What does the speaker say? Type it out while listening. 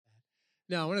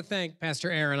No, I want to thank Pastor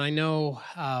Aaron. I know,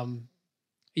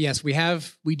 yes,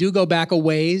 we do go back a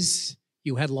ways.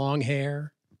 You had long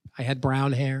hair. I had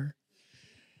brown hair.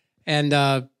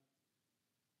 And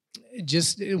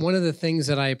just one of the things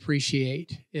that I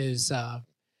appreciate is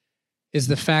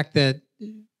the fact that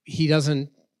he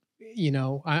doesn't,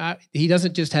 he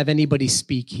doesn't just have anybody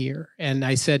speak here. And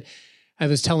I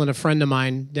was telling a friend of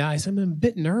mine, I said, I'm a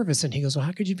bit nervous. And he goes, well,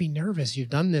 how could you be nervous? You've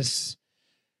done this,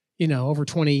 over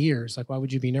 20 years. Like, why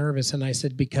would you be nervous? And I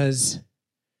said,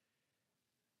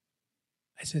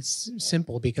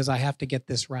 simple, because I have to get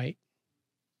this right.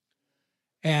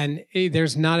 And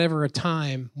there's not ever a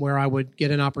time where I would get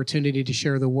an opportunity to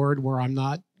share the word where I'm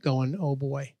not going, oh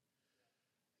boy.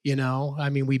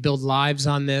 We build lives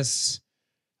on this.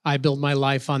 I build my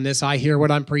life on this. I hear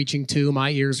what I'm preaching to. My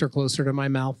ears are closer to my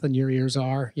mouth than your ears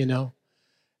are,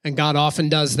 And God often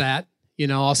does that.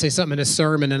 I'll say something in a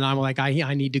sermon and I'm like,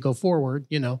 I need to go forward,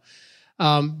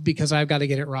 because I've got to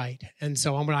get it right. And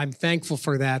so I'm thankful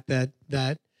for that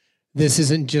this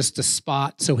isn't just a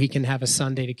spot so he can have a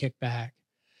Sunday to kick back.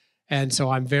 And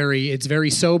so it's very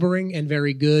sobering and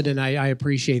very good. And I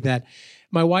appreciate that.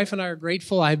 My wife and I are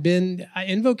grateful. I've been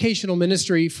in vocational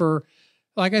ministry for,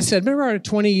 like I said, maybe about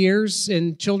 20 years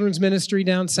in children's ministry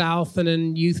down south and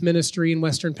in youth ministry in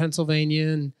Western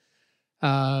Pennsylvania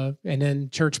and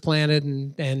then church planted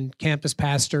and campus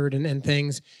pastored and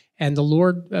things. And the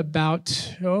Lord I'm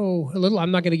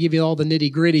not going to give you all the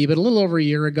nitty gritty, but a little over a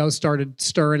year ago started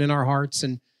stirring in our hearts.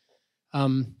 And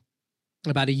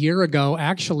about a year ago,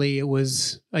 actually, it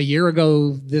was a year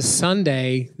ago this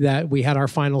Sunday that we had our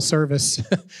final service.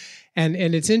 And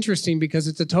it's interesting because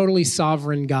it's a totally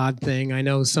sovereign God thing. I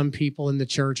know some people in the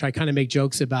church, I kind of make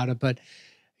jokes about it, but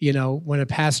when a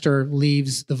pastor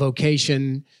leaves the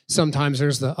vocation, sometimes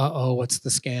there's the, what's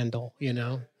the scandal,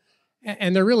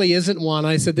 And there really isn't one.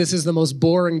 I said, this is the most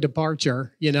boring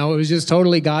departure. It was just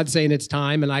totally God saying it's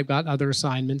time, and I've got other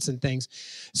assignments and things.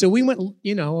 So we went,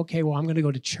 okay, well, I'm going to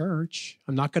go to church.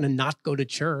 I'm not going to not go to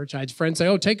church. I had friends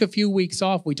say, take a few weeks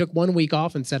off. We took 1 week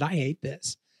off and said, I hate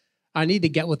this. I need to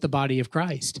get with the body of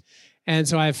Christ. And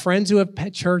so I have friends who have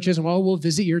pet churches. Well, we'll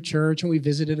visit your church. And we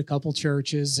visited a couple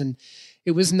churches, and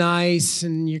it was nice.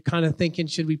 And you're kind of thinking,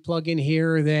 should we plug in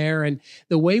here or there? And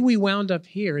the way we wound up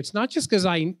here, it's not just because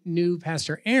I knew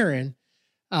Pastor Aaron,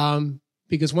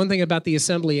 because one thing about the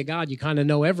Assembly of God, you kind of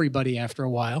know everybody after a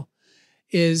while,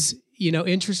 is,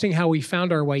 interesting how we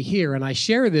found our way here. And I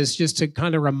share this just to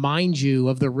kind of remind you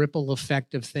of the ripple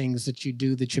effect of things that you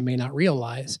do that you may not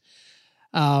realize.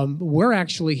 We're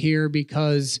actually here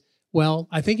because,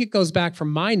 I think it goes back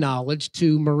from my knowledge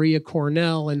to Maria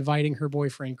Cornell inviting her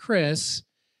boyfriend, Chris.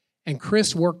 And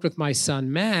Chris worked with my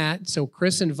son, Matt. So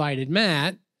Chris invited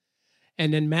Matt.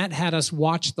 And then Matt had us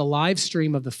watch the live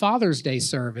stream of the Father's Day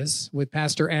service with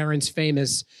Pastor Aaron's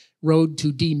famous Road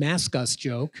to Damascus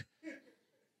joke.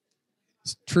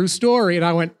 True story. And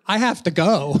I went, I have to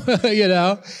go,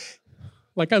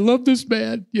 Like, I love this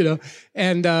man,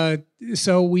 And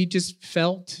so we just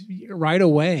felt right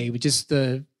away, just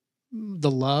the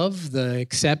love, the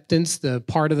acceptance, the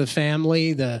part of the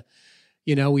family,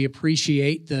 we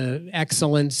appreciate the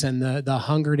excellence and the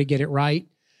hunger to get it right.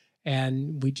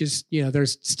 And we just,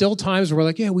 there's still times where we're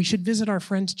like, yeah, we should visit our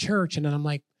friend's church. And then I'm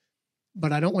like,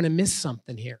 but I don't want to miss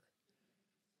something here.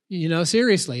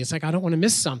 Seriously, it's like, I don't want to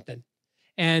miss something.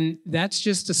 And that's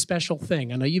just a special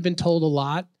thing. I know you've been told a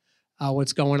lot.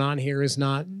 What's going on here is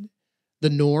not the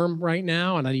norm right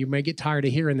now, and you may get tired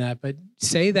of hearing that, but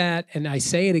say that, and I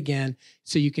say it again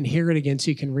so you can hear it again, so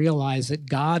you can realize that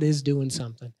God is doing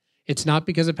something. It's not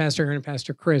because of Pastor Aaron and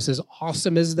Pastor Chris, as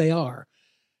awesome as they are.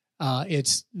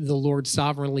 It's the Lord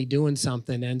sovereignly doing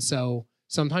something, and so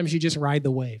sometimes you just ride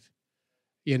the wave,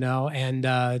 and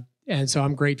so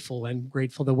I'm grateful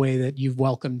the way that you've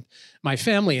welcomed my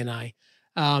family and I.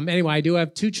 Anyway, I do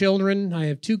have 2 children. I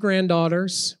have 2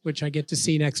 granddaughters, which I get to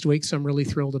see next week, so I'm really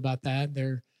thrilled about that.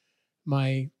 They're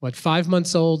 5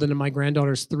 months old, and then my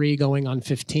granddaughter's 3 going on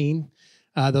 15.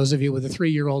 Those of you with a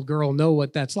 3-year-old girl know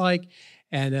what that's like,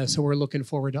 and so we're looking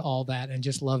forward to all that and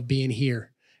just love being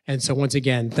here. And so once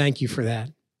again, thank you for that.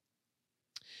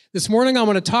 This morning, I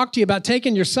want to talk to you about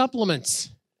taking your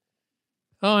supplements.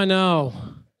 Oh,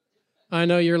 I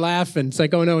know you're laughing. It's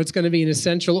like, oh no, it's going to be an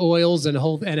essential oils and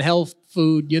health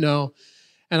food, And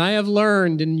I have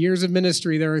learned in years of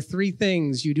ministry, there are 3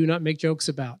 things you do not make jokes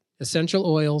about: essential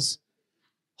oils,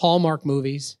 Hallmark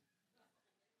movies,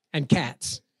 and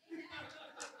cats.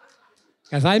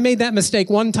 Because I made that mistake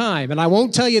one time, and I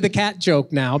won't tell you the cat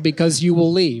joke now because you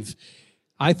will leave.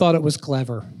 I thought it was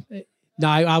clever. No,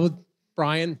 I would,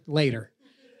 Brian, later.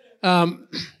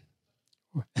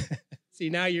 See,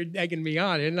 now you're egging me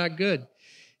on. It's not good.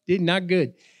 Not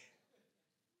good.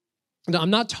 No,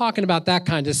 I'm not talking about that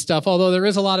kind of stuff, although there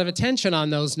is a lot of attention on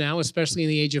those now, especially in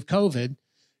the age of COVID,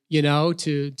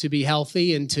 to be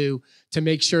healthy and to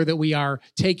make sure that we are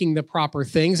taking the proper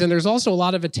things. And there's also a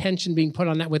lot of attention being put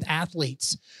on that with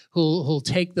athletes who'll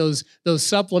take those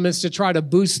supplements to try to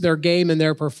boost their game and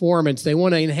their performance. They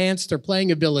want to enhance their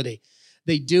playing ability.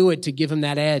 They do it to give them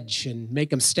that edge and make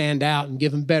them stand out and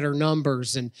give them better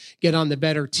numbers and get on the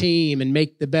better team and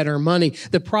make the better money.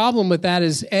 The problem with that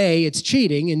is A, it's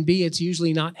cheating, and B, it's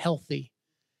usually not healthy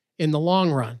in the long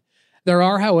run. There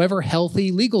are, however, healthy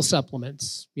legal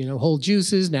supplements, whole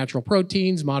juices, natural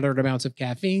proteins, moderate amounts of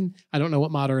caffeine. I don't know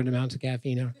what moderate amounts of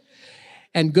caffeine are.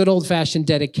 And good old-fashioned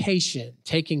dedication.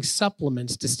 Taking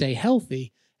supplements to stay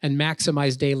healthy and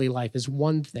maximize daily life is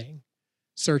one thing.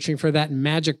 Searching for that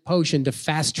magic potion to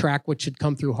fast track what should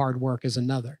come through hard work is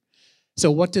another. So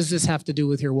what does this have to do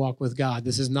with your walk with God?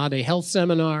 This is not a health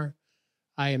seminar.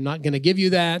 I am not going to give you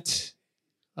that.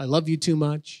 I love you too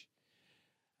much.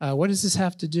 What does this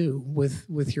have to do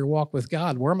with your walk with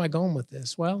God? Where am I going with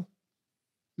this? Well,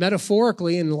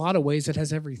 metaphorically, in a lot of ways, it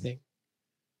has everything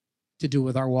to do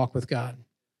with our walk with God.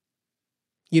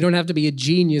 You don't have to be a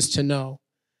genius to know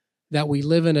that we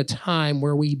live in a time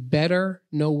where we better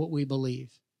know what we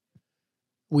believe.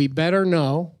 We better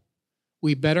know,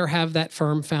 we better have that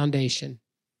firm foundation.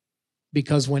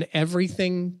 Because when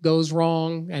everything goes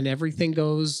wrong and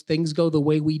things go the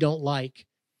way we don't like,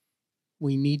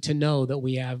 we need to know that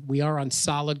we are on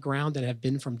solid ground and have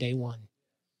been from day one.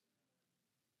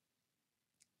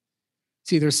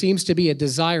 See, there seems to be a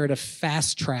desire to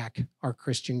fast track our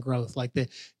Christian growth. Like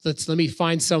let me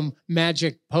find some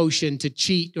magic potion to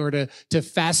cheat or to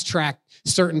fast track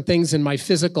certain things in my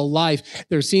physical life.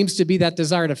 There seems to be that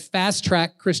desire to fast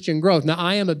track Christian growth. Now,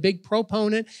 I am a big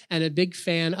proponent and a big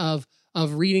fan of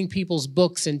reading people's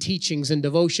books and teachings and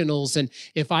devotionals. And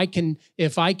if I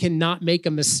can not make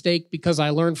a mistake because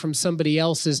I learned from somebody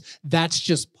else's, that's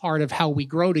just part of how we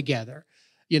grow together.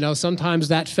 Sometimes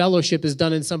that fellowship is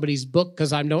done in somebody's book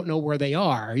because I don't know where they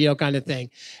are, kind of thing.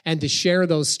 And to share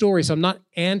those stories. So I'm not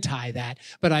anti that,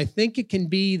 but I think it can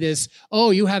be this,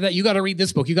 oh, you have that, you got to read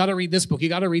this book, you got to read this book, you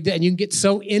got to read that. And you can get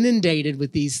so inundated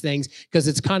with these things because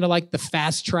it's kind of like the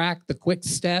fast track, the quick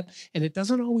step. And it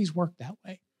doesn't always work that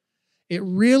way. It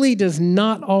really does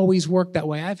not always work that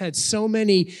way. I've had so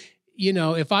many,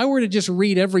 if I were to just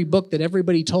read every book that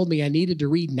everybody told me I needed to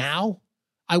read now,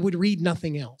 I would read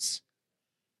nothing else.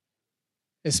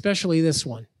 Especially this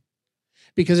one,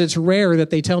 because it's rare that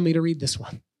they tell me to read this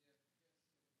one.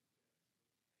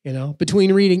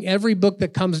 Between reading every book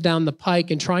that comes down the pike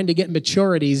and trying to get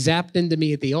maturity zapped into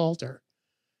me at the altar.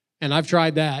 And I've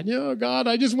tried that. God,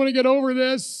 I just want to get over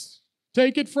this.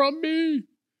 Take it from me.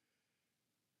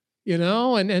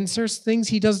 And there's things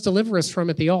he does deliver us from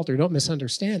at the altar. Don't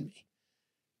misunderstand me.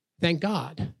 Thank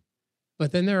God.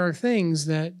 But then there are things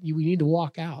that we need to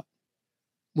walk out.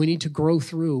 We need to grow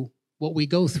through what we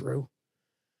go through.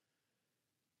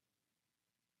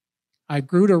 I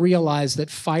grew to realize that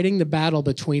fighting the battle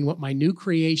between what my new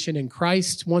creation in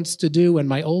Christ wants to do and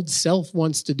my old self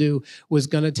wants to do was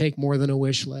going to take more than a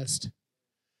wish list.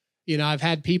 I've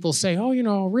had people say,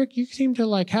 oh, Rick, you seem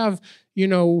to have,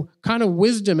 kind of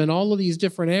wisdom in all of these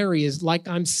different areas, like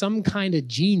I'm some kind of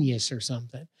genius or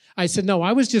something. I said, no,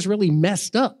 I was just really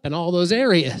messed up in all those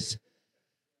areas.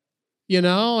 And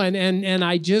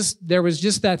there was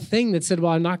just that thing that said,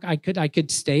 well, I could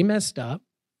stay messed up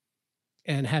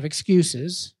and have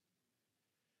excuses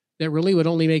that really would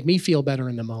only make me feel better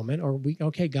in the moment. Or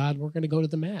okay, God, we're going to go to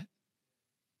the mat.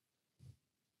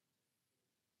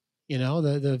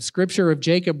 The scripture of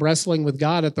Jacob wrestling with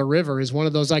God at the river is one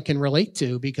of those I can relate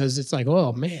to because it's like,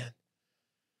 oh man,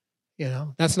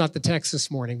 that's not the text this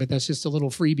morning, but that's just a little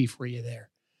freebie for you there.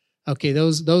 Okay,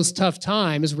 those tough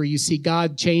times where you see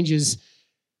God changes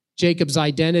Jacob's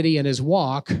identity and his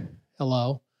walk,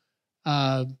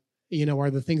 are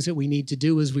the things that we need to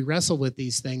do as we wrestle with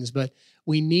these things. But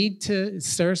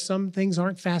some things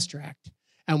aren't fast-tracked,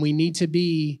 and we need to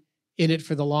be in it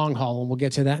for the long haul, and we'll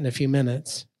get to that in a few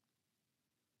minutes.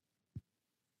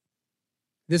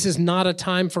 This is not a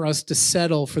time for us to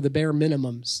settle for the bare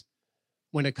minimums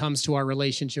when it comes to our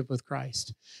relationship with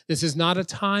Christ. This is not a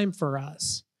time for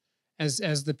us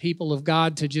as the people of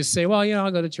God to just say, well,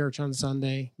 I'll go to church on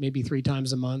Sunday, maybe 3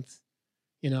 times a month,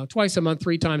 twice a month,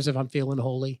 3 times if I'm feeling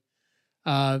holy,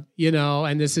 and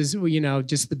this is,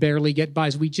 just the barely get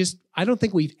bys. I don't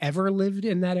think we've ever lived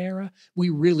in that era. We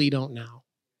really don't now.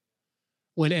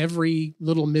 When every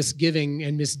little misgiving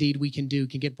and misdeed we can do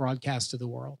can get broadcast to the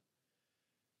world.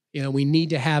 We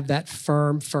need to have that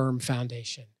firm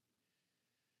foundation.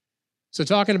 So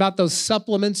talking about those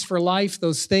supplements for life,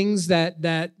 those things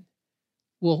that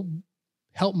will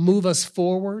help move us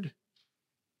forward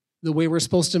the way we're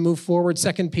supposed to move forward.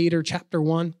 2 Peter chapter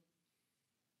 1,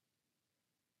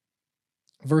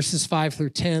 verses 5 through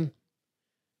 10.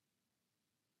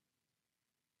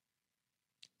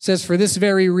 Says, for this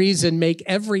very reason, make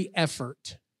every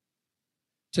effort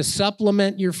to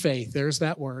supplement your faith, there's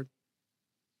that word,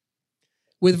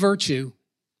 with virtue,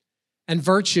 and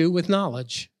virtue with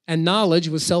knowledge, and knowledge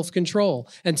with self-control,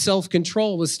 and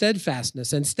self-control with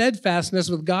steadfastness, and steadfastness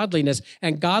with godliness,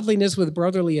 and godliness with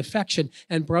brotherly affection,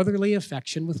 and brotherly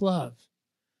affection with love.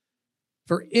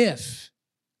 For if,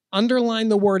 underline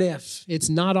the word if, it's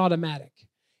not automatic,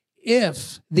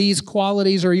 if these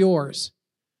qualities are yours,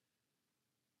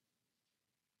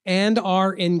 and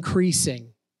are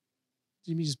increasing.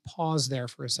 Let me just pause there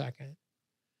for a second.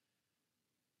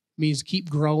 It means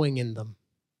keep growing in them.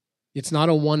 It's not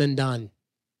a one and done.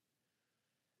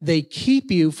 They keep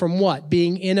you from what?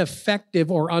 Being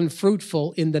ineffective or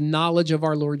unfruitful in the knowledge of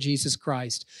our Lord Jesus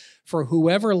Christ. For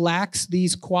whoever lacks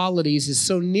these qualities is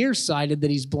so nearsighted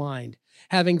that he's blind,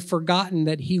 having forgotten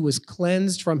that he was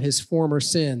cleansed from his former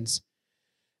sins.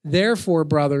 Therefore,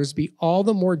 brothers, be all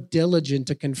the more diligent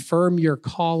to confirm your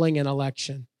calling and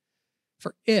election.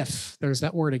 For if, there's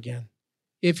that word again,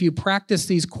 if you practice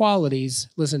these qualities,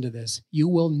 listen to this, you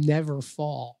will never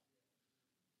fall.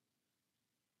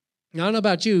 Now, I don't know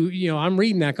about you, I'm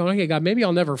reading that going, okay, God, maybe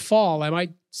I'll never fall. I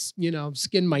might,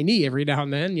 skin my knee every now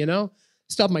and then,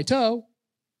 stub my toe.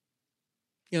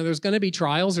 There's going to be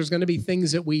trials. There's going to be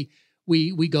things that we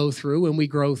go through and we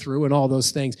grow through and all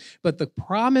those things. But the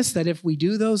promise that if we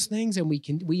do those things and we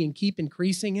can keep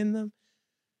increasing in them,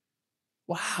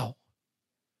 wow.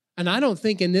 And I don't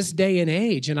think in this day and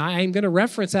age, and I'm going to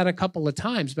reference that a couple of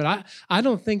times, but I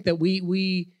don't think that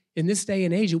we in this day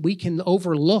and age, we can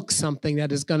overlook something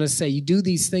that is going to say, you do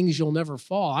these things, you'll never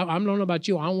fall. I don't know about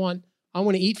you. I want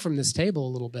to eat from this table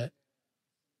a little bit.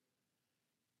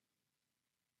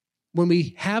 When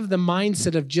we have the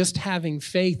mindset of just having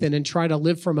faith and then try to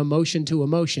live from emotion to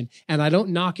emotion, and I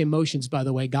don't knock emotions, by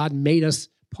the way, God made us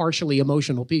partially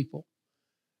emotional people.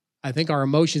 I think our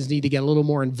emotions need to get a little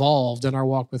more involved in our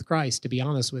walk with Christ, to be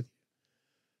honest with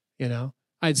you.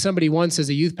 I had somebody once as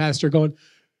a youth pastor going,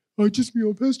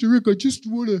 Pastor Rick, I just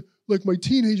want to, like my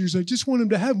teenagers, I just want them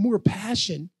to have more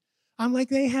passion. I'm like,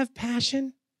 they have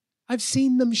passion? I've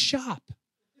seen them shop.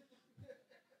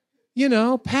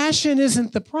 Passion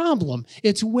isn't the problem.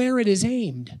 It's where it is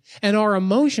aimed. And our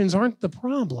emotions aren't the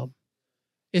problem.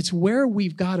 It's where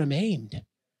we've got them aimed.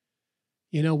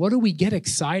 What do we get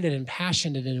excited and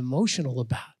passionate and emotional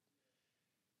about?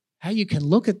 How you can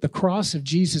look at the cross of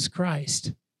Jesus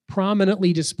Christ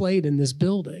prominently displayed in this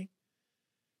building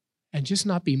and just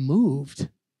not be moved.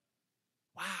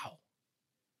 Wow.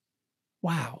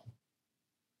 Wow.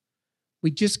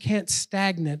 We just can't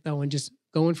stagnate, though, and just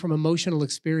going from emotional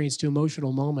experience to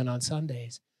emotional moment on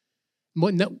Sundays.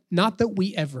 Not that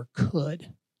we ever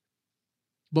could,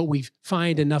 but we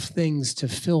find enough things to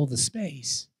fill the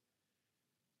space.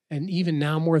 And even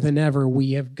now more than ever,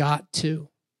 we've got to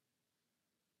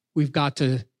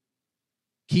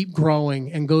keep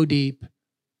growing and go deep,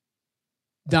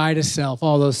 die to self,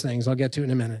 all those things. I'll get to it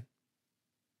in a minute.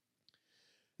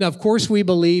 Now, of course, we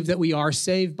believe that we are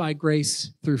saved by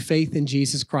grace through faith in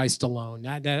Jesus Christ alone.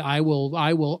 That I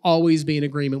will always be in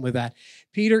agreement with that.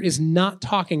 Peter is not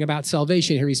talking about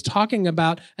salvation here. He's talking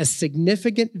about a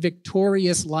significant,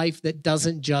 victorious life that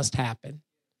doesn't just happen.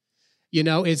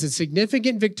 It's a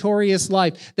significant, victorious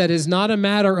life that is not a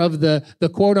matter of the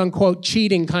quote-unquote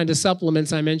cheating kind of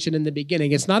supplements I mentioned in the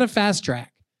beginning. It's not a fast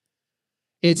track.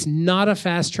 It's not a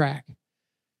fast track.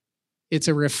 It's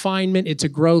a refinement, it's a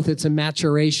growth, it's a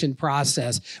maturation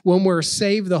process. When we're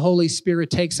saved, the Holy Spirit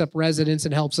takes up residence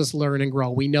and helps us learn and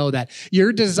grow. We know that.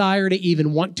 Your desire to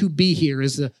even want to be here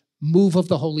is the move of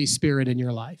the Holy Spirit in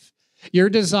your life. Your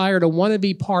desire to want to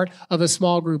be part of a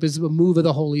small group is the move of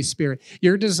the Holy Spirit.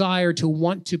 Your desire to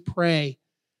want to pray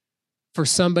for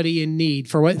somebody in need,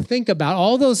 think about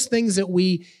all those things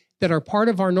that are part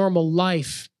of our normal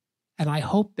life, and I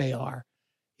hope they are,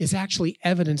 is actually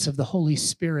evidence of the Holy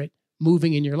Spirit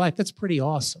moving in your life. That's pretty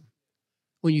awesome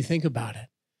when you think about it.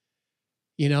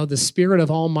 The Spirit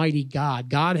of Almighty God,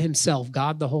 God Himself,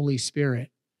 God the Holy Spirit,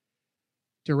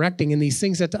 directing in these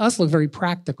things that to us look very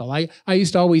practical. I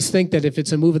used to always think that if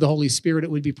it's a move of the Holy Spirit,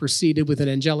 it would be preceded with an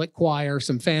angelic choir,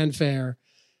 some fanfare.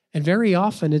 And very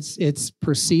often it's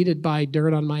preceded by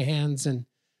dirt on my hands and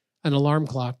an alarm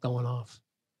clock going off.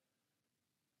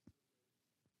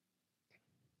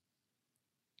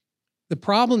 The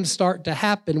problems start to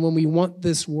happen when we want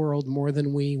this world more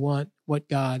than we want what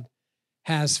God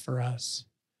has for us.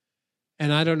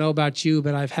 And I don't know about you,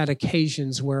 but I've had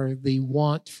occasions where the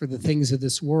want for the things of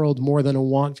this world more than a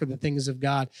want for the things of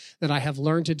God, that I have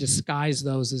learned to disguise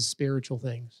those as spiritual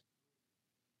things.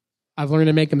 I've learned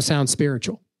to make them sound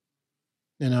spiritual.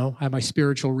 You know, I have my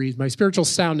spiritual reason, my spiritual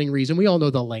sounding reason. We all know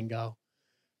the lingo,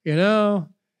 you know?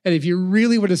 And if you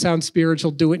really want to sound spiritual,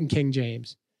 do it in King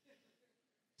James.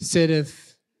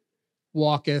 Sitteth,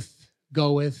 walketh,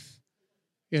 goeth.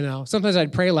 You know, sometimes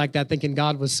I'd pray like that thinking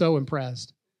God was so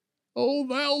impressed. Oh,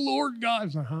 thou Lord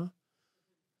God.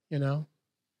 You know,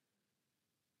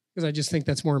 because I just think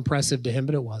that's more impressive to him,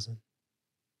 but it wasn't.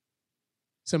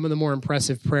 Some of the more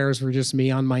impressive prayers were just me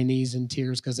on my knees in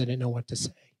tears because I didn't know what to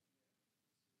say.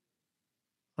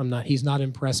 He's not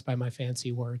impressed by my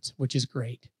fancy words, which is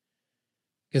great.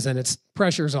 Because then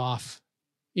pressure's off.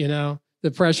 You know,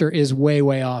 the pressure is way,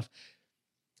 way off.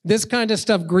 This kind of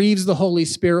stuff grieves the Holy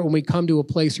Spirit when we come to a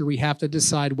place where we have to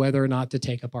decide whether or not to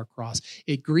take up our cross.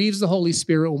 It grieves the Holy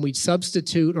Spirit when we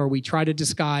substitute or we try to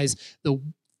disguise the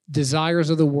desires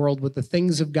of the world with the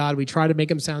things of God. We try to make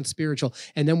them sound spiritual.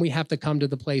 And then we have to come to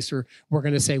the place where we're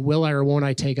going to say, will I or won't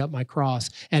I take up my cross?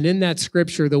 And in that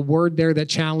scripture, the word there that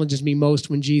challenges me most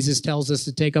when Jesus tells us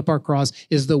to take up our cross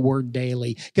is the word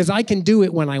daily. Because I can do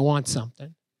it when I want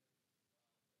something.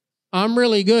 I'm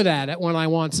really good at it when I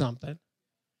want something.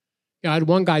 I had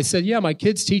one guy said, yeah, my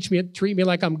kids treat me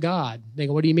like I'm God. They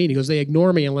go, what do you mean? He goes, they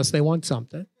ignore me unless they want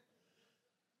something.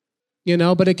 You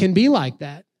know, but it can be like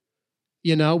that.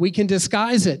 You know, we can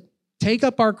disguise it. Take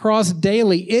up our cross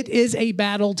daily. It is a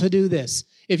battle to do this.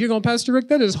 If you're going, Pastor Rick,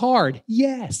 that is hard.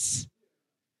 Yes.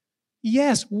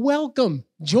 Yes, welcome.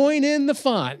 Join in the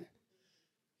fun.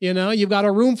 You know, you've got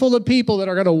a room full of people that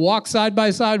are going to walk side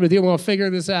by side with you and we'll figure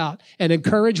this out and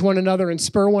encourage one another and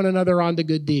spur one another on to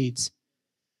good deeds.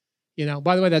 You know,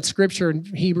 by the way, that scripture in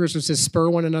Hebrews which says spur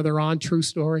one another on, true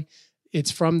story.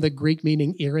 It's from the Greek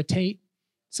meaning irritate.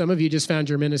 Some of you just found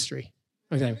your ministry.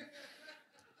 Okay.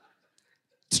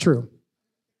 It's true.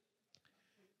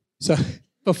 So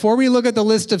before we look at the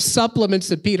list of supplements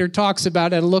that Peter talks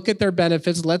about and look at their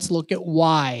benefits, let's look at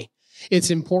why.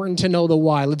 It's important to know the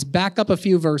why. Let's back up a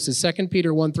few verses. 2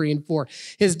 Peter 1, 3, and 4.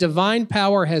 His divine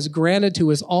power has granted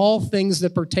to us all things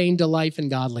that pertain to life and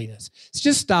godliness. Let's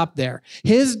just stop there.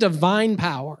 His divine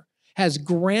power has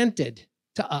granted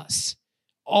to us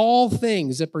all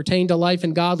things that pertain to life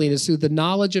and godliness through the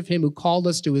knowledge of him who called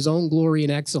us to his own glory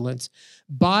and excellence,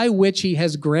 by which he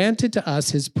has granted to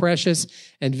us his precious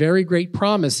and very great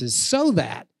promises, so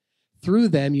that through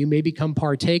them you may become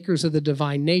partakers of the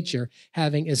divine nature,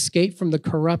 having escaped from the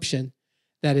corruption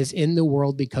that is in the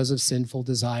world because of sinful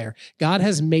desire. God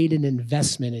has made an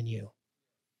investment in you.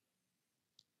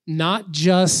 Not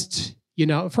just, you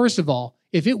know, first of all,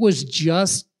 if it was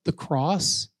just the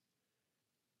cross,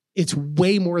 it's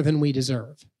way more than we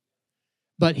deserve.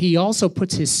 But he also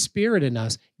puts his spirit in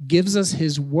us, gives us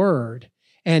his word,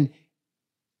 and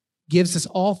gives us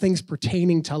all things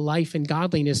pertaining to life and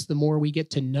godliness the more we get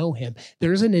to know him.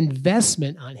 There's an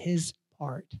investment on his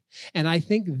part. And I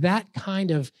think that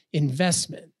kind of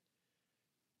investment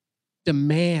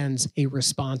demands a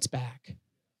response back.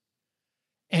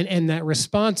 And that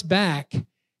response back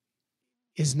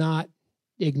is not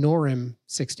ignore him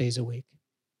 6 days a week.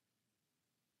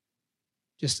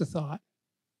 Just a thought.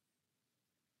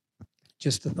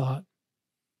 Just a thought.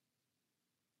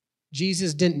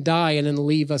 Jesus didn't die and then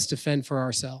leave us to fend for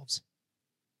ourselves.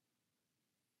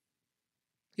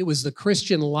 It was the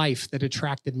Christian life that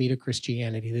attracted me to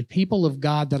Christianity, the people of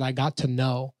God that I got to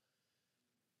know,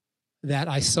 that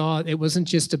I saw. It wasn't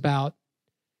just about,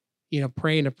 you know,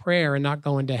 praying a prayer and not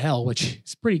going to hell, which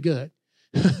is pretty good,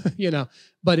 you know,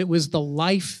 but it was the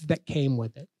life that came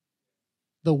with it,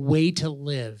 the way to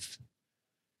live.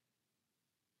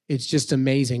 It's just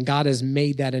amazing. God has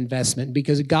made that investment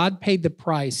because God paid the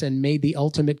price and made the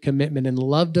ultimate commitment and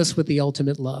loved us with the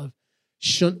ultimate love.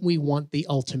 Shouldn't we want the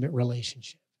ultimate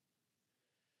relationship?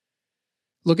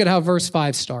 Look at how verse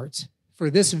 5 starts. For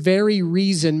this very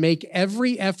reason, make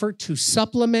every effort to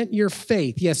supplement your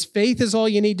faith. Yes, faith is all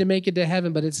you need to make it to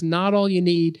heaven, but it's not all you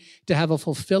need to have a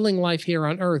fulfilling life here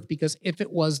on earth, because if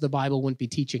it was, the Bible wouldn't be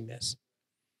teaching this.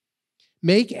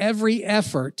 Make every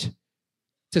effort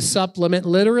to supplement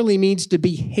literally means to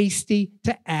be hasty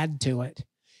to add to it.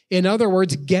 In other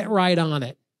words, get right on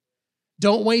it.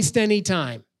 Don't waste any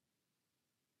time.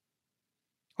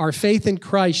 Our faith in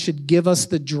Christ should give us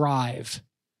the drive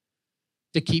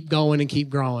to keep going and keep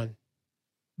growing.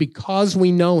 Because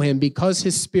we know him, because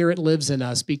his spirit lives in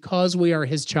us, because we are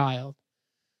his child,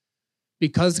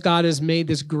 because God has made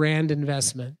this grand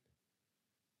investment.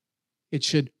 It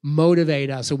should motivate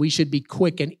us, so we should be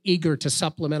quick and eager to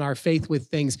supplement our faith with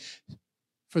things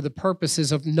for the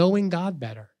purposes of knowing God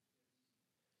better.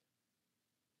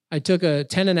 I took a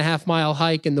 10.5-mile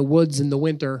hike in the woods in the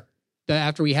winter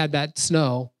after we had that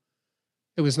snow.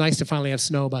 It was nice to finally have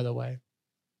snow, by the way.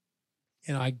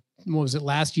 And what was it,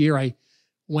 last year, I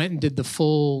went and did the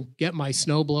full get my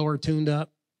snowblower tuned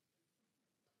up,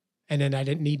 and then I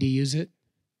didn't need to use it.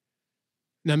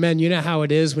 Now, men, you know how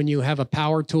it is when you have a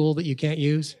power tool that you can't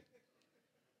use?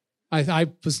 I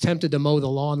was tempted to mow the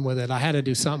lawn with it. I had to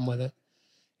do something with it.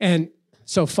 And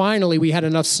so finally, we had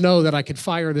enough snow that I could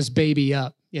fire this baby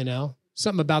up,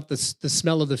 Something about the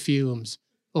smell of the fumes.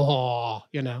 Oh,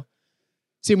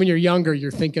 See, when you're younger, you're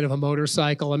thinking of a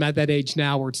motorcycle. I'm at that age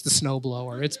now where it's the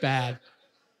snowblower. It's bad.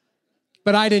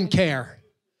 But I didn't care.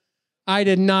 I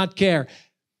did not care.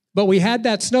 But we had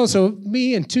that snow. So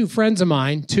me and two friends of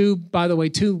mine, two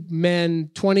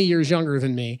men 20 years younger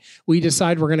than me, we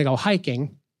decided we're going to go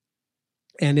hiking.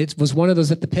 And it was one of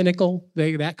those at the pinnacle,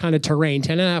 that kind of terrain,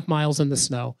 10.5 miles in the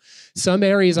snow. Some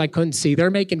areas I couldn't see.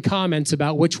 They're making comments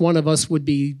about which one of us would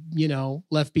be,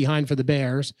 left behind for the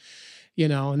bears,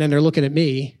 and then they're looking at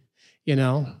me,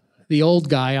 the old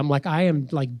guy. I'm like, I am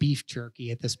like beef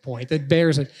jerky at this point. The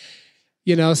bears,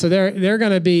 so they're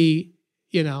going to be,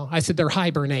 I said they're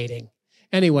hibernating.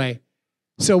 Anyway,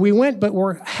 so we went, but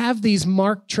have these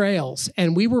marked trails.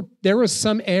 And there was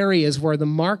some areas where the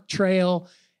marked trail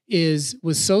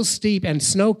was so steep and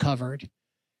snow covered,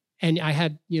 and I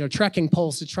had trekking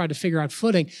poles to try to figure out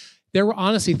footing. There were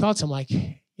honestly thoughts. I'm like,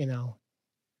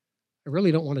 I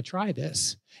really don't want to try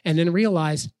this, and then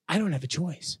realized I don't have a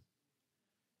choice.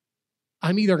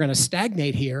 I'm either going to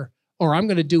stagnate here, or I'm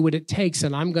going to do what it takes,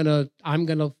 and I'm going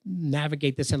to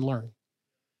navigate this and learn,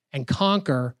 and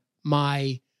conquer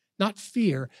my not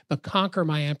fear, but conquer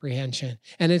my apprehension.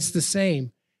 And it's the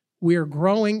same. We are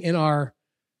growing in our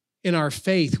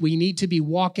faith. We need to be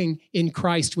walking in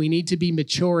Christ. We need to be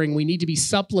maturing. We need to be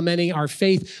supplementing our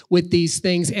faith with these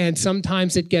things. And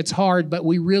sometimes it gets hard, but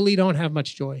we really don't have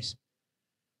much choice.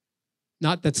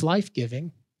 Not that's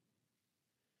life-giving.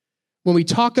 When we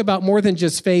talk about more than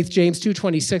just faith, James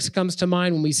 2:26 comes to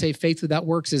mind. When we say faith without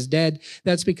works is dead,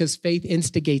 that's because faith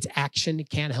instigates action. It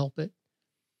can't help it.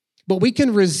 But we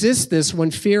can resist this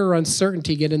when fear or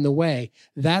uncertainty get in the way.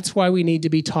 That's why we need to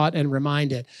be taught and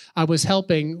reminded. I was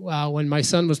helping when my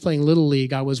son was playing Little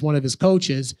League. I was one of his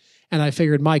coaches, and I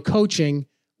figured my coaching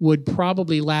would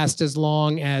probably last as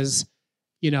long as,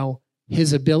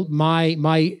 his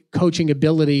my coaching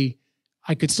ability.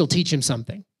 I could still teach him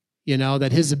something,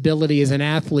 that his ability as an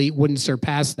athlete wouldn't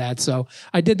surpass that. So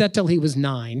I did that till he was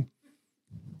 9.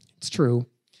 It's true.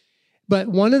 But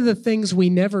one of the things we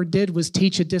never did was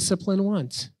teach a discipline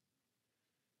once.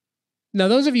 Now,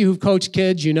 those of you who've coached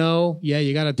kids, you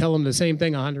got to tell them the same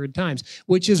thing 100 times,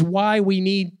 which is why we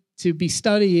need to be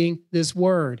studying this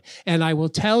word. And I will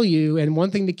tell you, and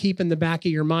one thing to keep in the back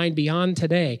of your mind beyond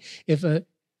today, if a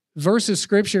verse of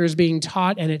scripture is being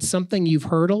taught and it's something you've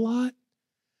heard a lot,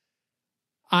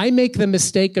 I make the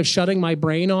mistake of shutting my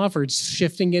brain off or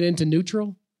shifting it into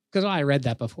neutral because I read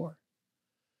that before.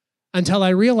 Until I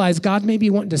realize God may be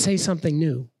wanting to say something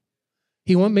new.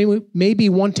 He may be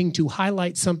wanting to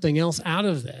highlight something else out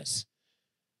of this,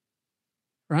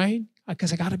 right?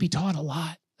 Because I got to be taught a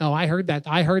lot. Oh, I heard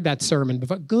that sermon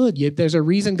before. Good. There's a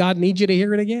reason God needs you to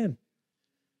hear it again.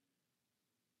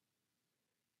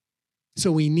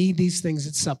 So we need these things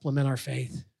that supplement our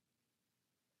faith.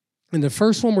 And the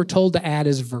first one we're told to add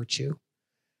is virtue.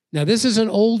 Now, this is an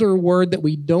older word that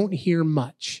we don't hear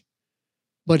much,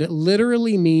 but it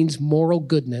literally means moral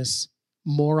goodness,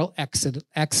 moral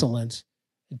excellence,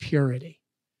 and purity.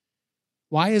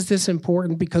 Why is this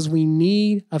important? Because we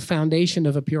need a foundation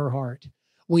of a pure heart.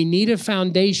 We need a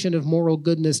foundation of moral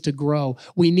goodness to grow.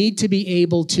 We need to be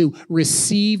able to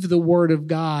receive the word of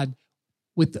God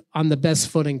on the best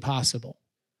footing possible.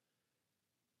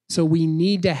 So we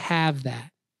need to have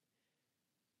that.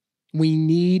 We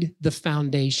need the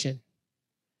foundation.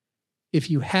 If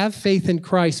you have faith in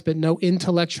Christ but no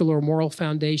intellectual or moral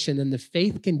foundation, then the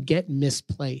faith can get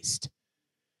misplaced.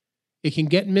 It can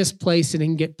get misplaced and it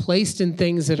can get placed in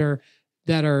things that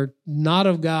are not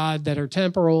of God, that are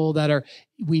temporal,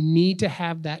 we need to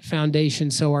have that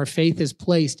foundation so our faith is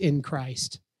placed in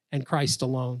Christ and Christ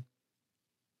alone.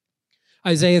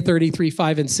 Isaiah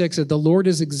 33:5-6 said, "The Lord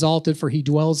is exalted, for he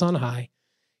dwells on high.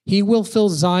 He will fill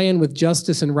Zion with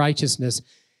justice and righteousness,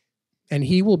 and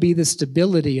he will be the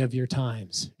stability of your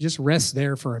times." Just rest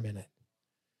there for a minute.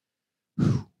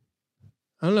 Whew.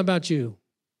 I don't know about you,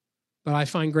 but I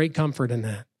find great comfort in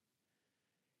that.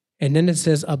 And then it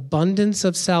says, abundance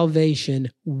of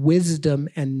salvation, wisdom,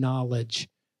 and knowledge.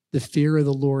 The fear of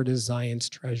the Lord is Zion's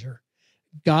treasure.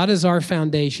 God is our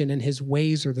foundation and his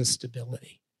ways are the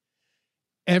stability.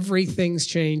 Everything's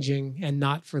changing and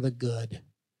not for the good,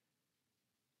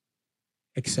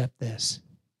 except this.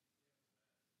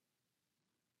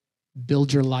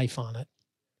 Build your life on it.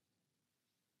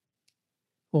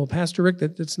 Well, Pastor Rick,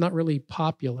 that's not really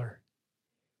popular.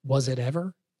 Was it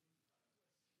ever?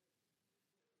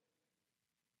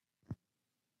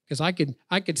 Because I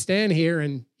could stand here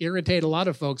and irritate a lot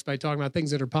of folks by talking about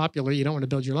things that are popular you don't want to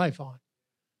build your life on.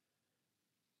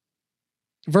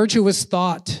 Virtuous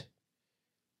thought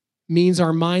means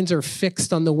our minds are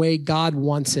fixed on the way God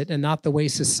wants it and not the way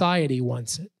society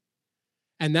wants it.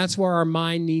 And that's where our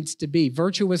mind needs to be.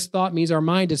 Virtuous thought means our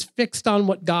mind is fixed on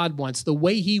what God wants, the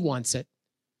way he wants it.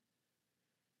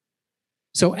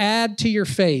 So add to your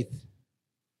faith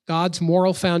God's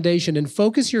moral foundation and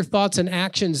focus your thoughts and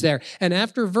actions there. And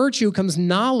after virtue comes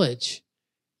knowledge.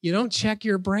 You don't check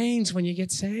your brains when you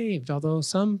get saved, although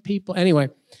some people, anyway.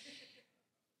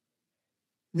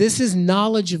 This is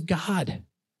knowledge of God.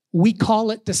 We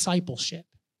call it discipleship.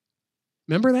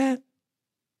 Remember that?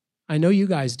 I know you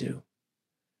guys do.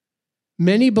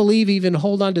 Many believe even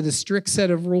hold on to the strict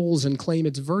set of rules and claim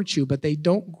it's virtue, but they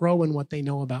don't grow in what they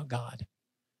know about God.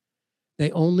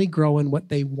 They only grow in what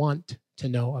they want to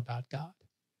know about God.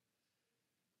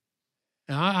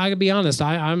 Now, I gotta be honest,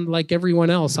 I'm like everyone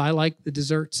else. I like the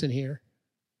desserts in here.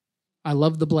 I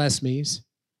love the bless me's.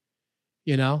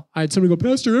 You know, I had somebody go,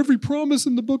 Pastor, every promise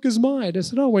in the book is mine. I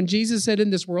said, oh, when Jesus said in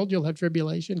this world you'll have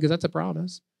tribulation, because that's a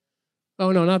promise.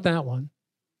 Oh, no, not that one.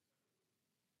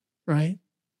 Right?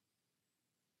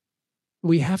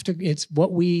 We have to, it's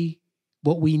what we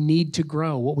need to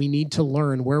grow, what we need to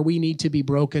learn, where we need to be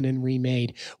broken and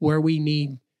remade, where we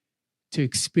need to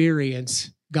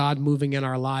experience God moving in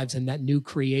our lives and that new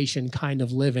creation kind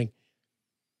of living.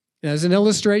 As an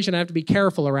illustration, I have to be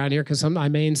careful around here because I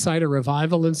may incite a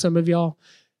revival in some of y'all,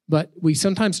 but we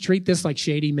sometimes treat this like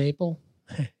Shady Maple.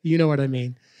 You know what I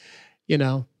mean? You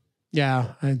know,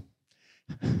 yeah.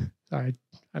 Sorry,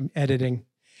 I'm editing.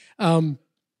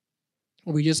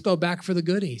 We just go back for the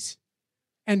goodies.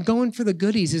 And going for the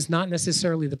goodies is not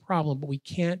necessarily the problem, but we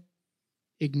can't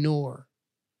ignore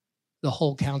the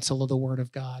whole counsel of the Word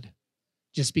of God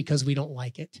just because we don't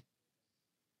like it.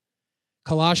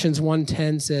 Colossians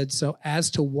 1:10 said, so as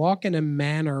to walk in a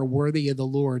manner worthy of the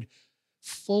Lord,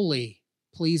 fully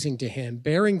pleasing to him,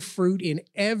 bearing fruit in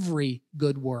every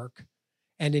good work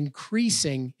and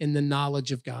increasing in the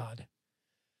knowledge of God.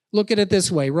 Look at it this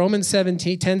way. Romans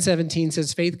 10:17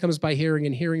 says, faith comes by hearing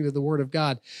and hearing of the word of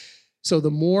God. So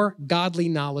the more godly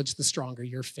knowledge, the stronger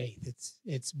your faith.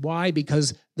 It's why?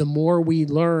 Because the more we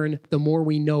learn, the more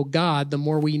we know God, the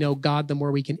more we know God, the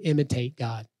more we can imitate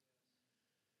God.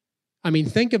 I mean,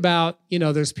 think about,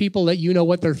 there's people that you know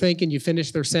what they're thinking, you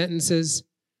finish their sentences.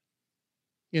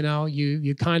 You know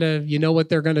what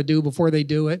they're going to do before they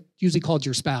do it. Usually called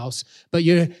your spouse. But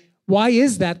why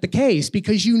is that the case?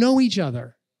 Because you know each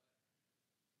other.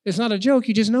 It's not a joke,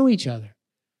 you just know each other.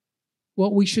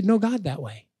 Well, we should know God that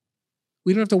way.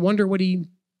 We don't have to wonder what he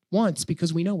wants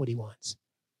because we know what he wants.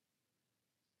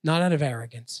 Not out of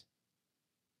arrogance.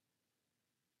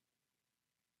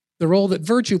 The role that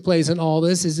virtue plays in all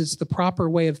this is it's the proper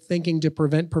way of thinking to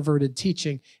prevent perverted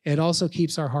teaching. It also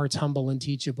keeps our hearts humble and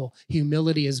teachable.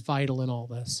 Humility is vital in all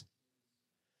this.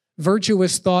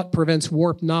 Virtuous thought prevents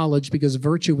warped knowledge because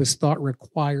virtuous thought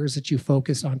requires that you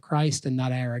focus on Christ and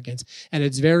not arrogance. And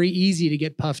it's very easy to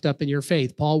get puffed up in your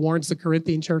faith. Paul warns the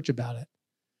Corinthian church about it.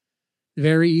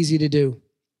 Very easy to do.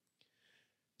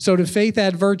 So to faith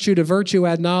add virtue, to virtue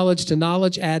add knowledge, to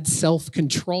knowledge add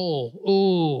self-control.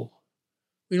 Ooh.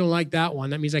 We don't like that one.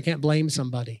 That means I can't blame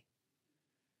somebody.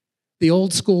 The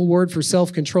old school word for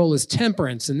self-control is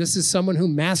temperance, and this is someone who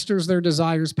masters their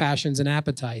desires, passions, and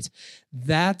appetites.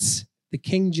 That's the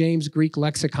King James Greek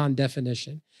lexicon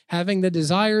definition. Having the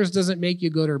desires doesn't make you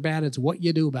good or bad. It's what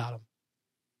you do about them.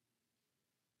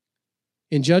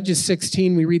 In Judges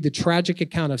 16, we read the tragic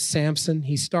account of Samson.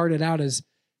 He started out as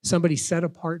somebody set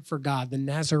apart for God, the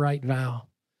Nazirite vow.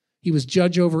 He was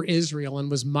judge over Israel and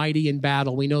was mighty in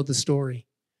battle. We know the story.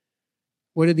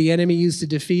 What did the enemy use to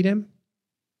defeat him?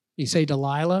 You say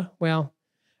Delilah? Well,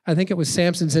 I think it was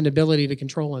Samson's inability to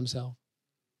control himself.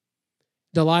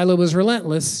 Delilah was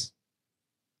relentless,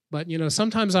 but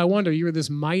sometimes I wonder, you're this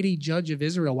mighty judge of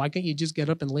Israel. Why can't you just get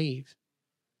up and leave?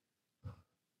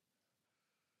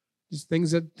 Just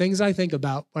things I think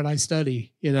about when I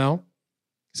study,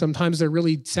 Sometimes they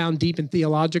really sound deep and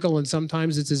theological, and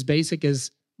sometimes it's as basic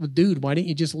as, well, dude, why didn't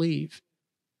you just leave?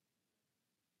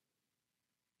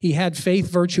 He had faith,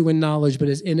 virtue, and knowledge, but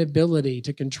his inability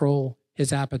to control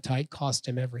his appetite cost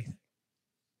him everything.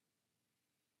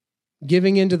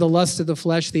 Giving into the lust of the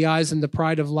flesh, the eyes, and the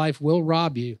pride of life will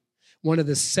rob you. One of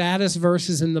the saddest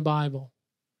verses in the Bible,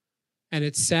 and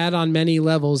it's sad on many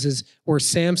levels, is where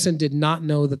Samson did not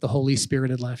know that the Holy Spirit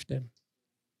had left him.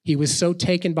 He was so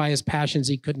taken by his passions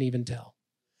he couldn't even tell.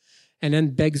 And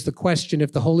then begs the question,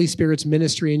 if the Holy Spirit's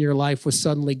ministry in your life was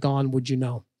suddenly gone, would you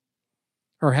know?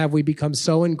 Or have we become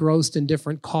so engrossed in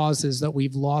different causes that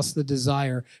we've lost the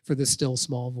desire for the still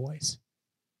small voice?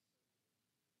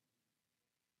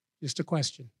 Just a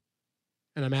question.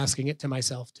 And I'm asking it to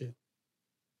myself too.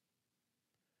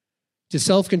 To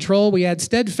self-control, we add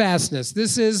steadfastness.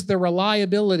 This is the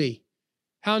reliability.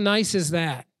 How nice is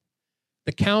that?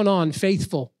 The count on,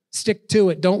 faithful, stick to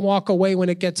it. Don't walk away when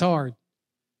it gets hard.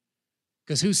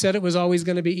 Because who said it was always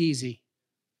going to be easy?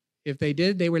 If they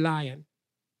did, they were lying.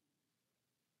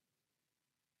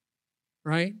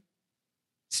 Right?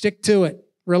 Stick to it.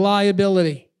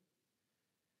 Reliability.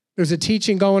 There's a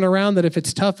teaching going around that if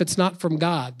it's tough, it's not from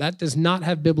God. That does not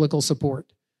have biblical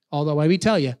support. Although let me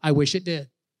tell you, I wish it did.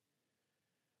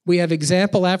 We have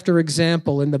example after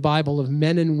example in the Bible of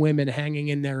men and women hanging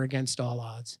in there against all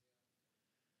odds.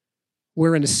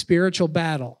 We're in a spiritual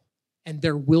battle, and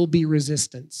there will be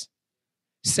resistance.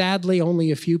 Sadly, only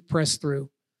a few press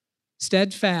through.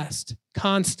 Steadfast,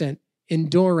 constant,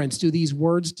 endurance. Do these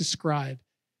words describe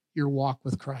your walk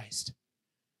with Christ?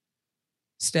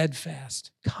 Steadfast,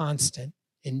 constant,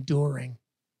 enduring.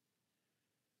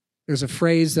 There's a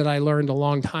phrase that I learned a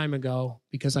long time ago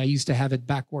because I used to have it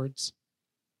backwards.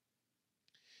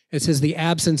 It says the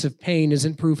absence of pain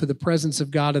isn't proof of the presence of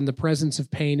God, and the presence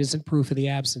of pain isn't proof of the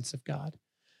absence of God.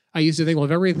 I used to think, well,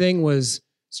 if everything was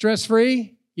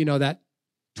stress-free, that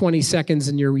 20 seconds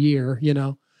in your year,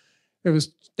 it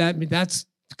was that's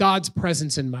God's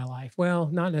presence in my life. Well,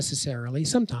 not necessarily.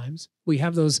 Sometimes we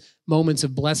have those moments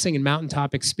of blessing and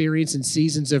mountaintop experience and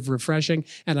seasons of refreshing,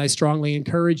 and I strongly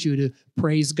encourage you to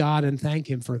praise God and thank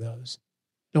Him for those.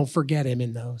 Don't forget Him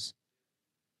in those.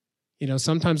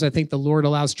 Sometimes I think the Lord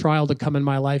allows trial to come in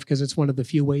my life because it's one of the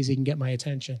few ways He can get my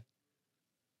attention.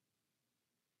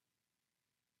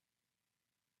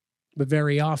 But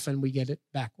very often we get it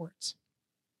backwards.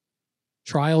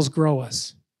 Trials grow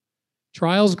us.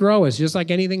 Trials grow us, just like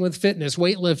anything with fitness,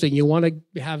 weightlifting. You want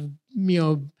to have,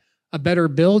 a better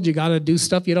build, you got to do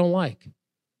stuff you don't like.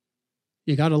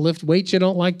 You got to lift weights you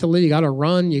don't like to lift. You got to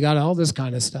run. You got all this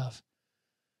kind of stuff.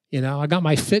 I got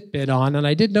my Fitbit on, and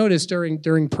I did notice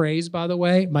during praise, by the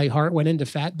way, my heart went into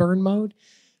fat burn mode.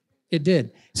 It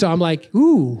did. So I'm like,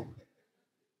 ooh,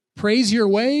 praise your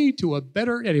way to a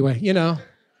better, anyway.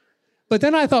 But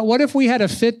then I thought, what if we had a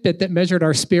Fitbit that measured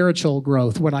our spiritual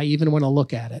growth? Would I even want to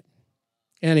look at it?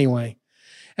 Anyway,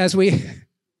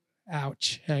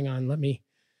 ouch, hang on, let me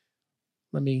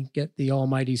get the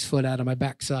Almighty's foot out of my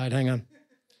backside, hang on.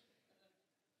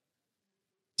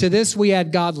 To this we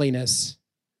add godliness.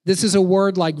 This is a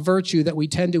word like virtue that we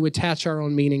tend to attach our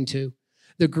own meaning to.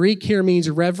 The Greek here means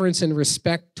reverence and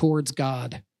respect towards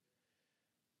God.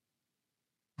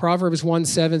 Proverbs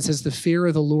 1:7 says, the fear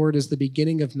of the Lord is the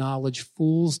beginning of knowledge.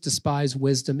 Fools despise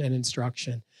wisdom and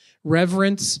instruction.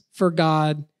 Reverence for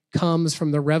God comes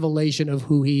from the revelation of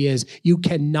who He is. You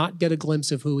cannot get a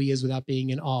glimpse of who He is without being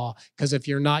in awe, because if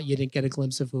you're not, you didn't get a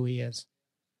glimpse of who He is.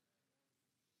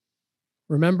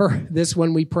 Remember this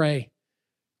when we pray.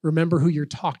 Remember who you're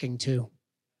talking to.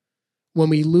 When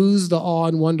we lose the awe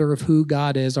and wonder of who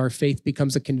God is, our faith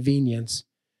becomes a convenience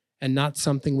and not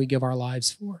something we give our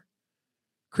lives for.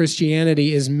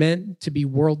 Christianity is meant to be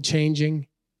world-changing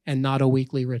and not a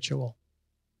weekly ritual.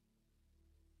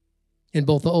 In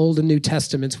both the Old and New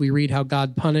Testaments, we read how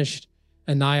God punished,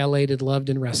 annihilated, loved,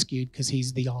 and rescued because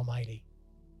He's the Almighty.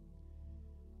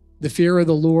 The fear of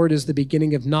the Lord is the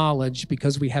beginning of knowledge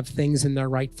because we have things in their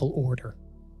rightful order.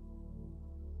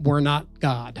 We're not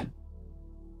God.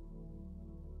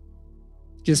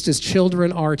 Just as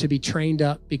children are to be trained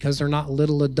up because they're not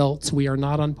little adults, we are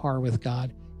not on par with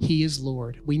God. He is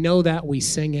Lord. We know that. We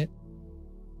sing it.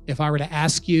 If I were to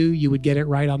ask you, you would get it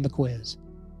right on the quiz.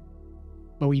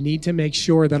 But we need to make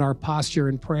sure that our posture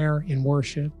in prayer, in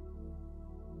worship,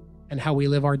 and how we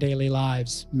live our daily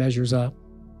lives measures up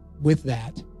with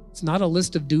that. It's not a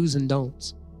list of do's and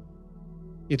don'ts.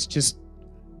 It's just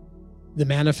the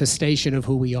manifestation of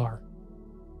who we are.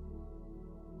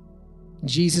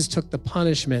 Jesus took the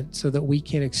punishment so that we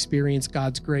can experience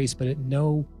God's grace, but in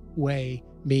no way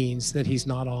means that He's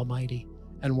not almighty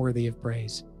and worthy of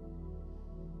praise.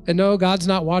 And no, God's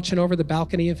not watching over the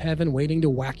balcony of heaven waiting to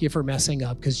whack you for messing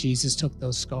up because Jesus took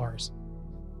those scars.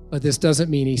 But this doesn't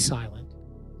mean He's silent.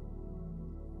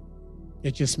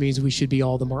 It just means we should be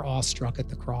all the more awestruck at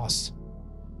the cross.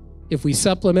 If we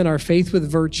supplement our faith with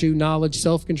virtue, knowledge,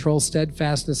 self-control,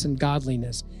 steadfastness, and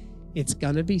godliness, it's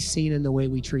going to be seen in the way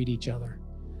we treat each other.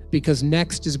 Because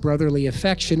next is brotherly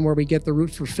affection, where we get the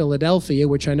root for Philadelphia,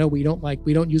 which I know we don't like.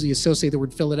 We don't usually associate the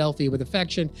word Philadelphia with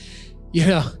affection,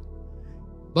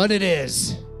 but it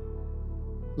is.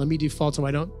 Let me default so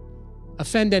I don't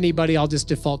offend anybody. I'll just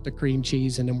default to cream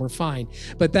cheese and then we're fine.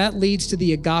 But that leads to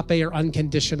the agape or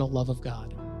unconditional love of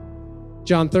God.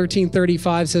 John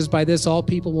 13:35 says, by this all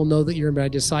people will know that you're my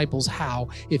disciples. How?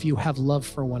 If you have love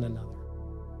for one another.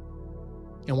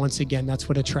 And once again, that's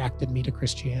what attracted me to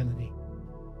Christianity.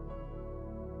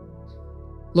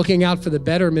 Looking out for the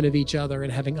betterment of each other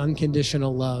and having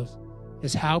unconditional love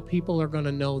is how people are going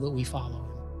to know that we follow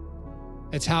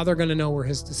him. It's how they're going to know we're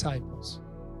his disciples,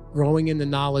 growing in the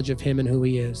knowledge of him and who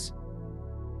he is.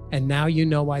 And now you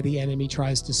know why the enemy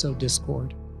tries to sow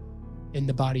discord in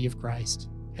the body of Christ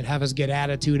and have us get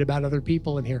attitude about other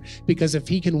people in here. Because if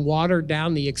he can water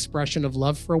down the expression of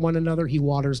love for one another, he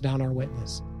waters down our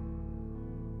witness.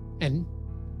 And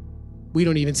we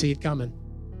don't even see it coming.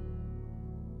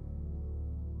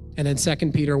 And then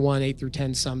 2 Peter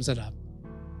 1:8-10 sums it up.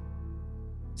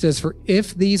 It says, for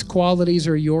if these qualities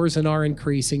are yours and are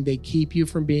increasing, they keep you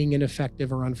from being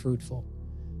ineffective or unfruitful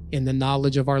in the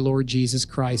knowledge of our Lord Jesus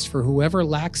Christ. For whoever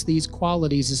lacks these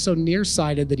qualities is so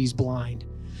nearsighted that he's blind,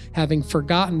 having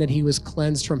forgotten that he was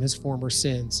cleansed from his former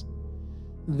sins.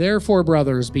 Therefore,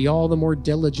 brothers, be all the more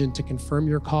diligent to confirm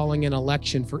your calling and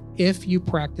election, for if you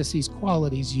practice these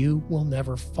qualities, you will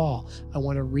never fall. I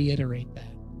want to reiterate that.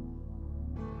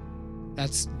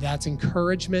 That's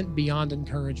encouragement beyond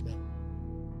encouragement.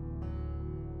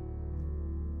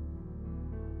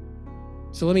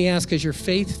 So let me ask, has your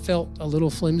faith felt a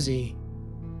little flimsy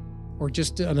or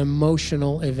just an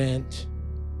emotional event?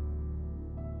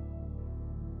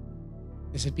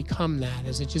 Has it become that?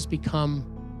 Has it just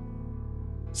become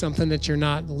something that you're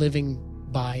not living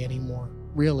by anymore,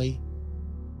 really?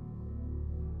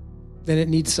 Then it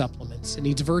needs supplements. It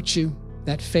needs virtue,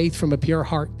 that faith from a pure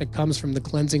heart that comes from the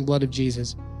cleansing blood of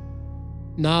Jesus.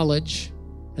 Knowledge,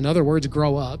 in other words,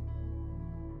 grow up.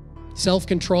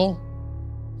 Self-control,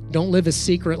 don't live a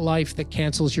secret life that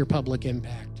cancels your public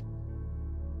impact.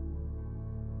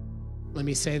 Let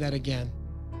me say that again.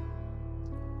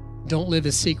 Don't live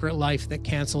a secret life that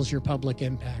cancels your public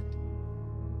impact.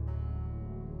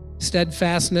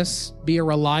 Steadfastness, be a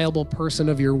reliable person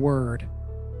of your word.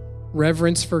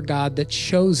 Reverence for God that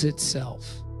shows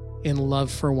itself in love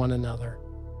for one another.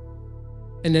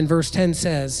 And then verse 10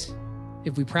 says,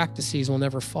 if we practice these, we'll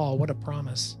never fall. What a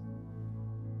promise.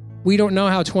 We don't know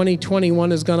how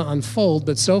 2021 is going to unfold,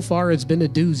 but so far it's been a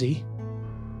doozy.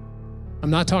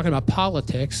 I'm not talking about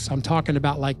politics. I'm talking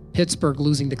about like Pittsburgh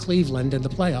losing to Cleveland in the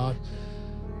playoff.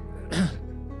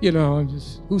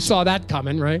 Who saw that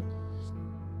coming, right?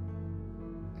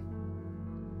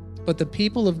 But the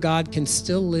people of God can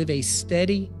still live a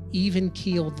steady,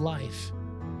 even-keeled life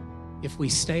if we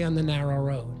stay on the narrow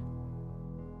road.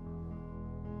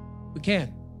 We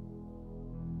can.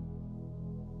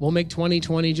 We'll make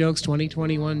 2020 jokes,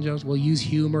 2021 jokes. We'll use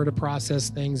humor to process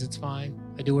things. It's fine.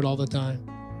 I do it all the time.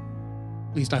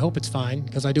 At least I hope it's fine,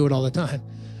 because I do it all the time.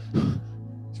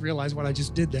 Just realize what I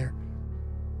just did there.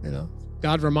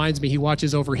 God reminds me he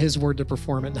watches over his word to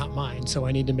perform it, not mine. So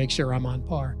I need to make sure I'm on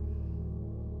par.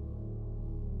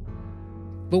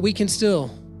 But we can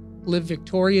still live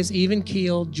victorious,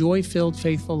 even-keeled, joy-filled,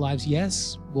 faithful lives.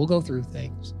 Yes, we'll go through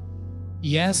things.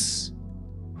 Yes,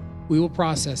 we will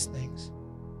process things.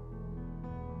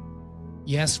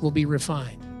 Yes, we'll be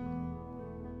refined.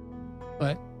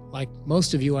 But like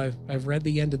most of you, I've read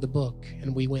the end of the book,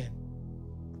 and we win.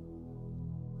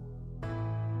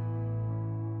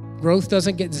 Growth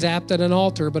doesn't get zapped at an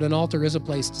altar, but an altar is a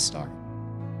place to start.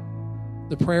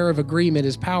 The prayer of agreement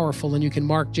is powerful, and you can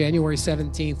mark January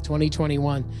 17th,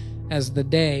 2021 as the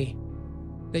day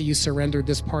that you surrendered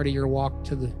this part of your walk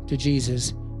to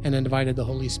Jesus and invited the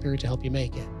Holy Spirit to help you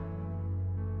make it.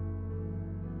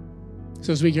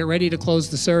 So as we get ready to close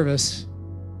the service,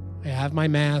 I have my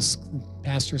mask,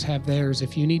 pastors have theirs.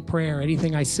 If you need prayer,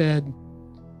 anything I said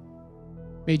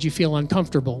made you feel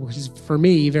uncomfortable, which is for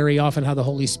me very often how the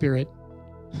Holy Spirit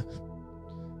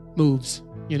moves,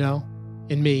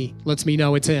 in me, lets me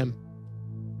know it's him.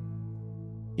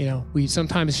 We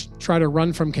sometimes try to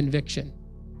run from conviction.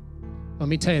 Let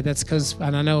me tell you, that's because,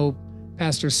 and I know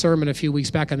Pastor's sermon a few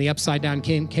weeks back on the upside down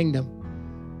kingdom.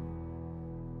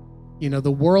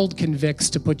 The world convicts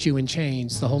to put you in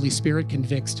chains. The Holy Spirit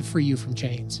convicts to free you from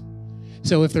chains.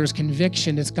 So if there's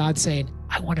conviction, it's God saying,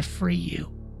 I want to free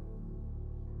you.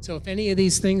 So if any of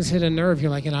these things hit a nerve, you're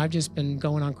like, I've just been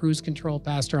going on cruise control,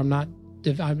 Pastor. I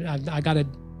got to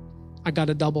I got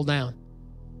to double down.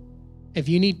 If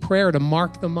you need prayer to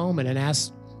mark the moment and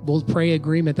ask, we'll pray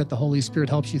agreement that the Holy Spirit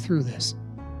helps you through this,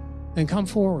 then come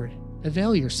forward.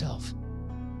 Avail yourself.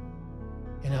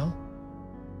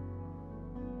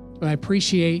 But I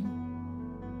appreciate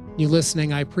you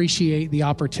listening. I appreciate the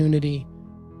opportunity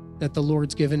that the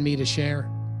Lord's given me to share.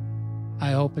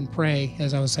 I hope and pray,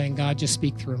 as I was saying, God, just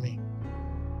speak through me.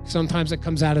 Sometimes it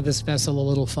comes out of this vessel a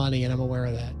little funny, and I'm aware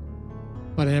of that.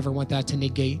 But I never want that to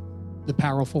negate the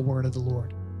powerful word of the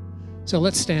Lord. So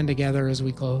let's stand together as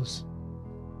we close.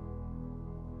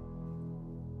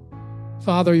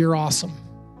 Father, you're awesome.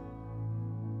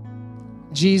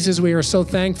 Jesus, we are so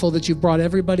thankful that you've brought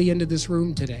everybody into this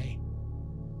room today.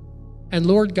 And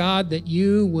Lord God, that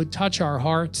you would touch our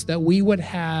hearts, that we would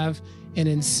have an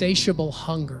insatiable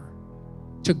hunger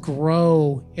to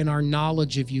grow in our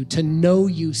knowledge of you, to know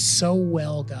you so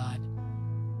well, God.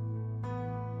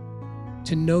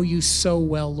 To know you so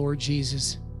well, Lord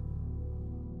Jesus,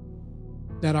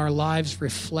 that our lives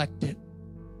reflect it.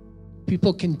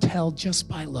 People can tell just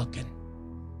by looking.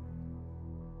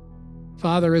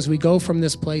 Father, as we go from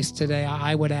this place today,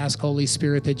 I would ask, Holy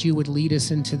Spirit, that you would lead us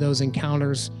into those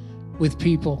encounters with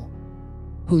people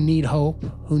who need hope,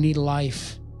 who need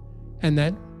life, and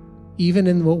that even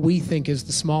in what we think is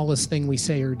the smallest thing we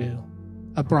say or do,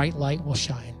 a bright light will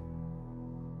shine.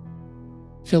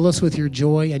 Fill us with your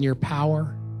joy and your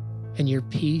power and your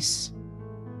peace.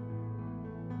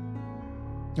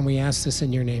 And we ask this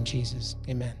in your name, Jesus.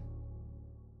 Amen.